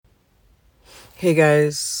Hey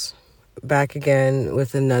guys, back again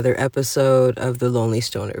with another episode of the Lonely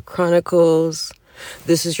Stoner Chronicles.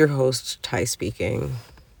 This is your host, Ty speaking.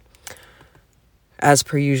 As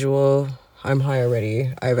per usual, I'm high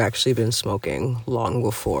already. I've actually been smoking long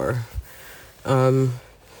before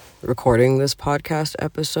recording this podcast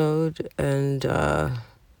episode, and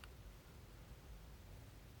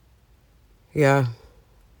yeah,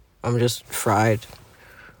 I'm just fried.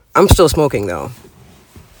 I'm still smoking though.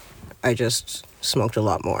 I just smoked a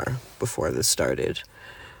lot more before this started.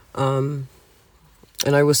 And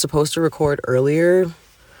I was supposed to record earlier,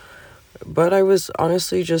 but I was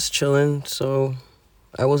honestly just chilling, so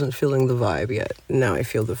I wasn't feeling the vibe yet. Now I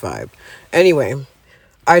feel the vibe. Anyway,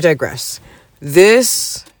 I digress.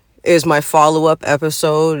 This is my follow-up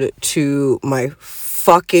episode to my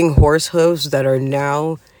fucking horse hooves that are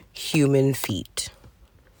now human feet.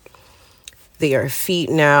 They are feet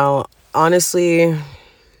now. Honestly,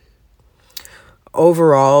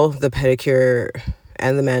 overall, the pedicure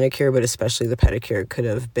and the manicure, but especially the pedicure, could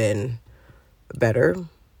have been better.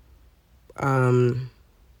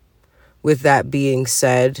 With that being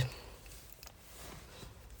said,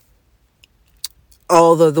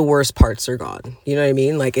 all the worst parts are gone. You know what I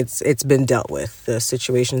mean? Like, it's been dealt with. The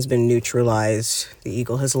situation's been neutralized. The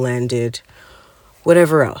eagle has landed.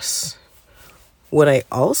 Whatever else. What I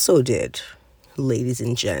also did, ladies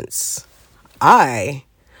and gents, I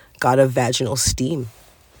got a vaginal steam.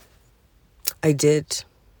 I did.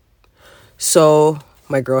 So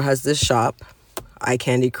my girl has this shop, Eye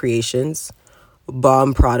Candy Creations,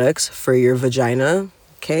 bomb products for your vagina.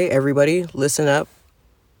 Okay, everybody, listen up.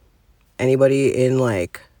 Anybody in,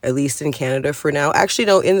 like, at least in Canada for now. Actually,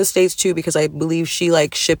 no, in the States too, because I believe she,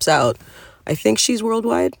 like, ships out. I think she's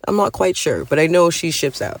worldwide. I'm not quite sure, but I know she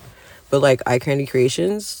ships out. But, like, Eye Candy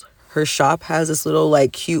Creations, her shop has this little,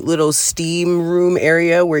 like, cute little steam room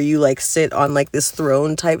area where you, like, sit on, like, this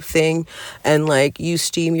throne type thing and, like, you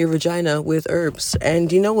steam your vagina with herbs. And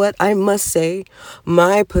you know what? I must say,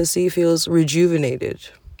 my pussy feels rejuvenated.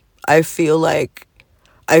 I feel like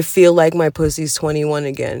my pussy's 21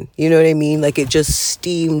 again. You know what I mean? Like, it just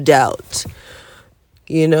steamed out.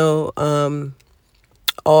 You know,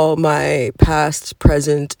 all my past,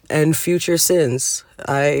 present, and future sins.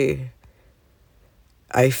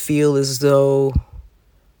 I feel as though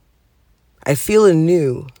I feel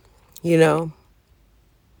anew, you know?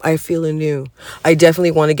 I feel anew. I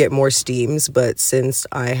definitely want to get more steams, but since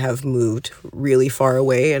I have moved really far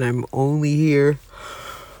away and I'm only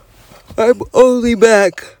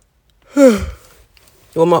back. Well,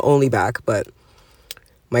 I'm not only back, but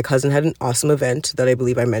my cousin had an awesome event that I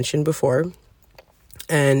believe I mentioned before.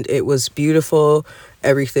 And it was beautiful.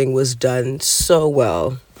 Everything was done so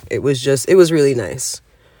well. It was really nice.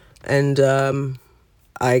 And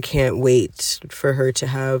I can't wait for her to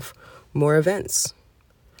have more events.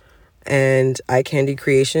 And Eye Candy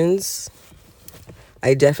Creations,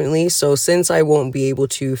 so since I won't be able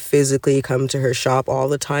to physically come to her shop all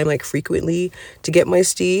the time, like frequently, to get my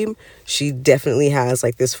steam, she definitely has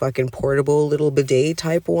like this fucking portable little bidet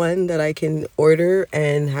type one that I can order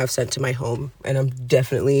and have sent to my home. And I'm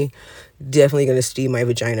definitely going to steam my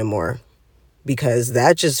vagina more, because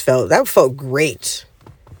that felt great.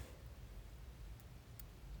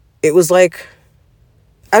 It was like,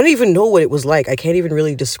 I don't even know what it was like. I can't even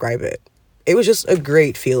really describe it. It was just a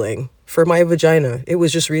great feeling for my vagina. It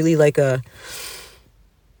was just really like a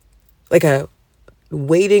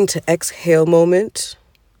waiting to exhale moment,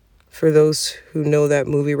 for those who know that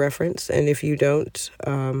movie reference. And if you don't,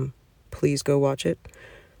 please go watch it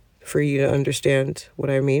for you to understand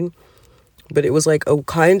what I mean. But it was like a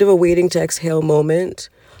kind of a waiting to exhale moment,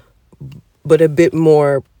 but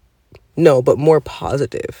more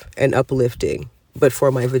positive and uplifting, but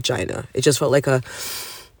for my vagina. It just felt like a,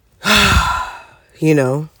 you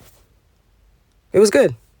know, it was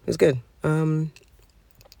good. I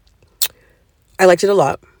liked it a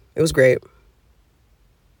lot. It was great.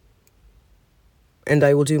 And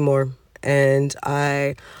I will do more. And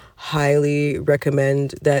I highly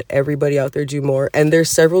recommend that everybody out there do more. And there's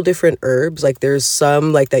several different herbs. Like, there's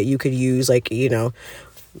some like that you could use, like, you know,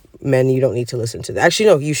 men, you don't need to listen to that. Actually,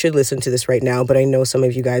 no, you should listen to this right now. But I know some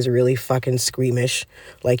of you guys are really fucking squeamish.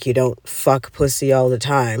 Like, you don't fuck pussy all the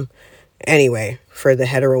time. Anyway, for the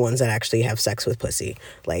hetero ones that actually have sex with pussy,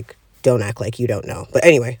 like, don't act like you don't know. But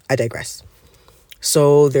anyway, I digress.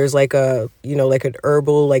 So there's like a, you know, like an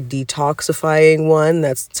herbal, like detoxifying one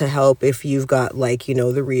that's to help if you've got, like, you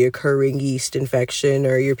know, the reoccurring yeast infection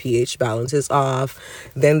or your pH balance is off.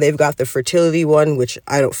 Then they've got the fertility one, which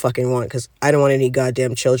I don't fucking want, because I don't want any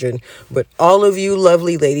goddamn children. But all of you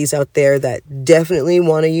lovely ladies out there that definitely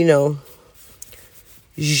want to, you know,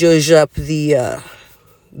 zhuzh up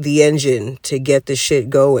the engine to get the shit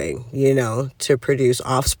going, to produce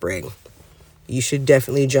offspring, you should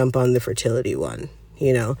definitely jump on the fertility one,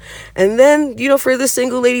 And then, for the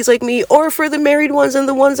single ladies like me, or for the married ones and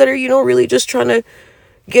the ones that are, really just trying to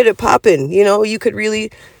get it popping, you could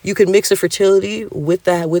mix a fertility with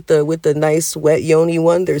the nice wet yoni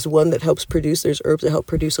one. There's one that helps produce, there's herbs that help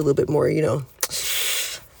produce a little bit more, a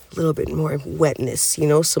little bit more wetness,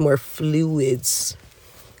 some more fluids.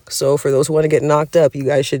 So for those who want to get knocked up, you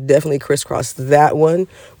guys should definitely crisscross that one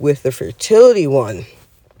with the fertility one.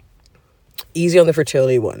 Easy on the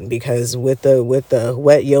fertility one, because with the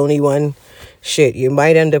wet yoni one, shit, you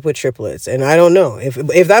might end up with triplets. And I don't know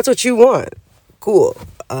if that's what you want, cool.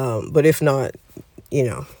 But if not,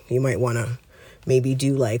 you might want to maybe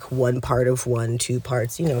do like one part of one, 2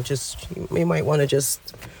 parts. You might want to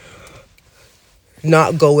just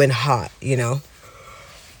not go in hot.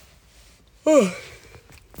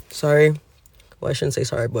 Sorry. Well, I shouldn't say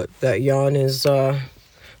sorry, but that yawn is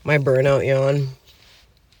my burnout yawn.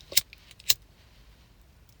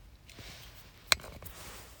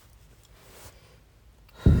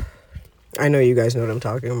 I know you guys know what I'm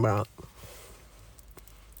talking about.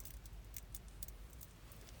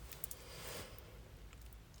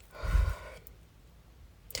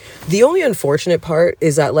 The only unfortunate part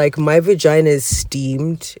is that, like, my vagina is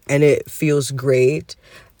steamed and it feels great.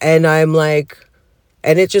 And I'm like,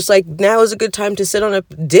 and it's just like, now is a good time to sit on a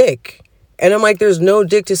dick. And I'm like, there's no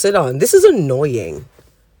dick to sit on. This is annoying.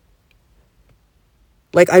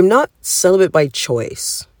 Like, I'm not celibate by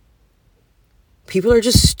choice. People are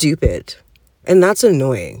just stupid. And that's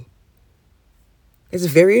annoying. It's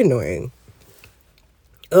very annoying.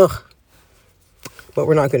 Ugh. But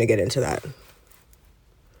we're not going to get into that.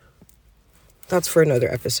 That's for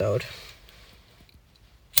another episode.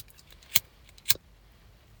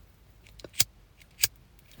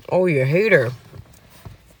 Oh, you hater.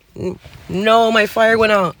 No, my fire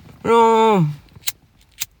went out. No.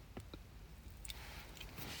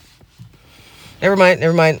 Never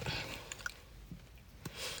mind.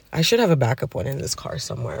 I should have a backup one in this car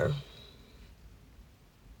somewhere.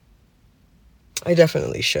 I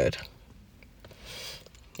definitely should.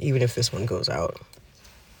 Even if this one goes out.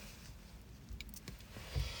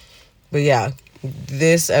 But yeah,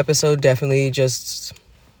 this episode definitely just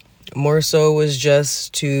more so was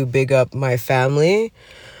just to big up my family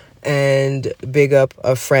and big up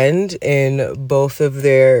a friend in both of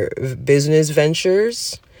their business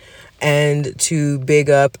ventures, and to big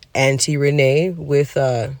up Auntie Renee with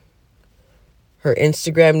her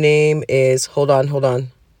Instagram name is hold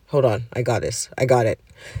on. I got it.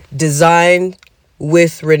 Design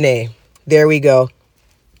with Renee. There we go.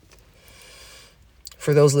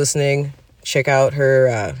 For those listening, check out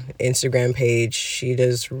her Instagram page. She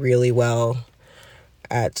does really well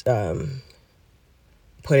at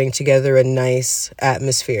putting together a nice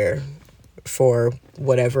atmosphere for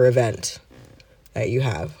whatever event that you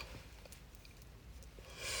have.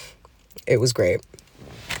 It was great.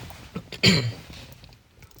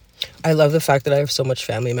 I love the fact that I have so much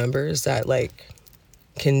family members that, like,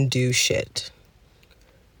 can do shit.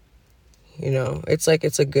 It's like,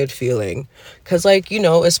 it's a good feeling. Because, like,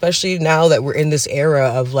 especially now that we're in this era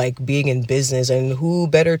of, like, being in business, and who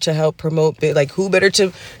better to help promote, who better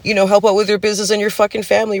to, help out with your business than your fucking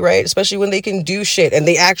family, right? Especially when they can do shit, and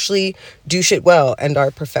they actually do shit well and are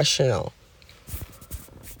professional.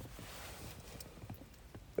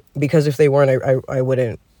 Because if they weren't,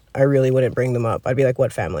 I really wouldn't bring them up. I'd be like,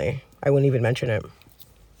 what family? I wouldn't even mention it.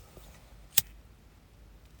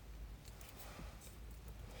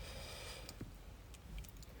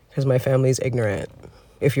 Because my family's ignorant.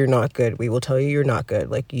 If you're not good, we will tell you you're not good.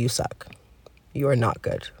 Like, you suck. You are not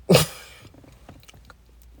good.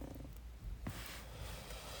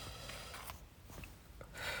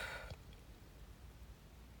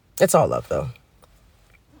 It's all love, though.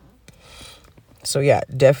 So yeah,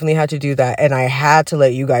 definitely had to do that. And I had to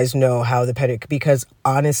let you guys know how the pedicure, because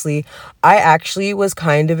honestly, I actually was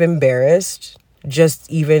kind of embarrassed just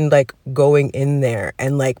even like going in there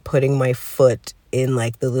and like putting my foot in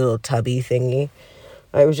like the little tubby thingy.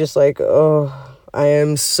 I was just like, oh, I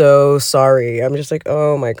am so sorry. I'm just like,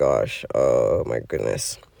 oh my gosh. Oh my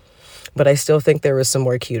goodness. But I still think there was some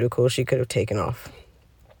more cuticles she could have taken off.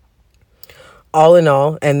 All in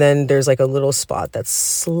all, and then there's like a little spot that's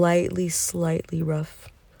slightly rough.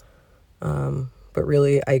 But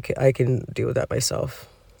really, I can deal with that myself.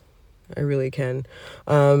 I really can.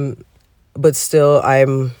 But still,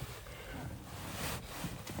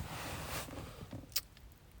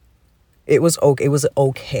 it was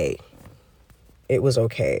okay. It was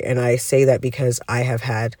okay. And I say that because I have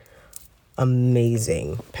had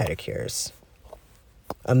amazing pedicures.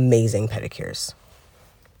 Amazing pedicures.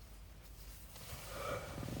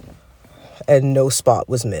 And no spot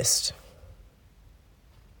was missed.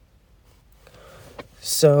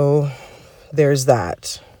 So there's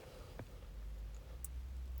that.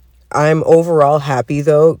 I'm overall happy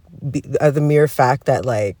though, the mere fact that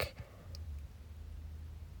like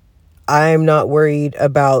I'm not worried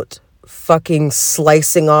about fucking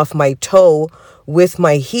slicing off my toe with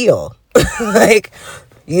my heel. Like,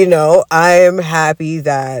 you know, I am happy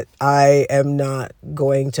that I am not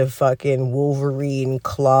going to fucking Wolverine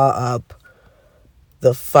claw up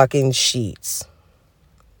the fucking sheets.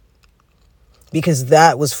 Because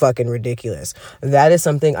that was fucking ridiculous. That is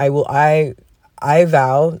something I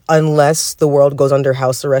vow, unless the world goes under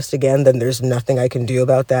house arrest again, then there's nothing I can do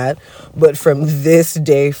about that. But from this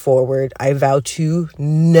day forward, I vow to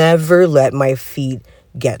never let my feet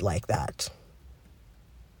get like that.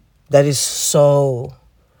 That is so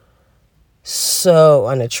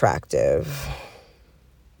unattractive.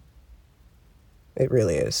 It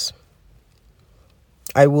really is.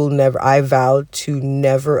 I vow to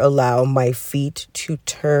never allow my feet to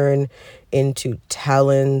turn into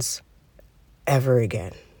talons ever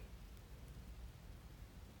again.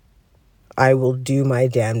 I will do my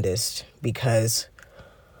damnedest because,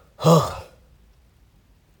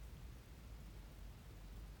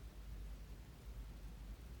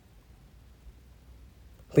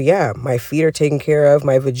 But yeah, my feet are taken care of.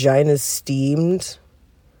 My vagina's steamed.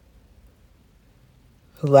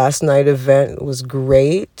 Last night event was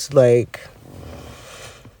great. Like,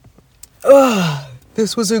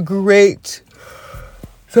 this was a great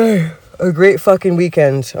fucking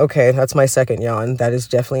weekend. Okay, that's my second yawn. That is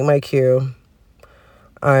definitely my cue.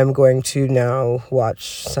 I'm going to now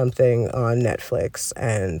watch something on Netflix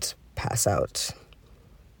and pass out.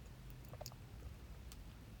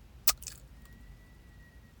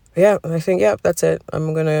 Yeah, I think, that's it.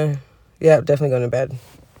 Definitely going to bed.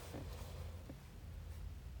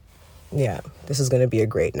 Yeah, this is going to be a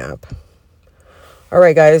great nap. All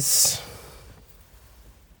right, guys.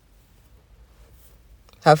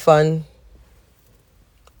 Have fun.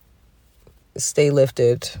 Stay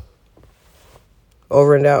lifted.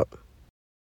 Over and out.